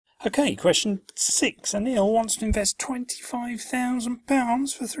Okay, question 6. Anil wants to invest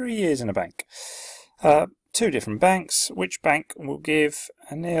 £25,000 for 3 years in a bank. Two different banks. Which bank will give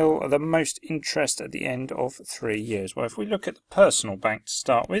Anil the most interest at the end of 3 years? Well, if we look at the personal bank to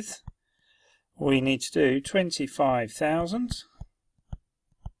start with, we need to do 25,000.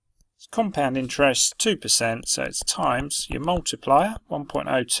 It's compound interest 2%, so it's times your multiplier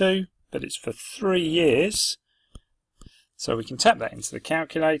 1.02, but it's for 3 years. So we can tap that into the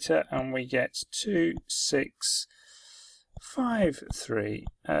calculator and we get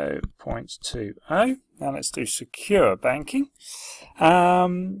 26530.20. Now let's do secure banking.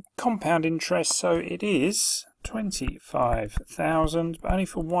 Compound interest, so it is 25,000, but only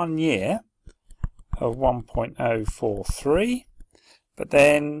for 1 year of 1.043. But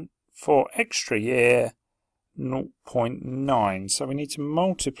then for extra year 0.9. So we need to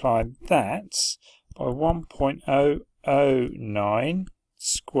multiply that by 1.009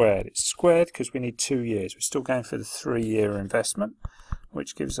 squared. It's squared because we need 2 years. We're still going for the 3-year investment,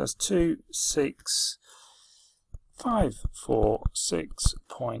 which gives us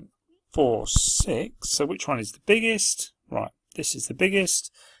 26546.46. So which one is the biggest? Right, this is the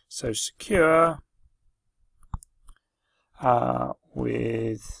biggest. So secure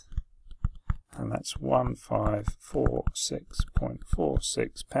and that's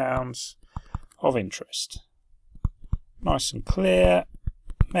 1546.46 pounds of interest. Nice and clear,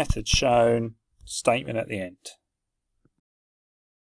 method shown, statement at the end.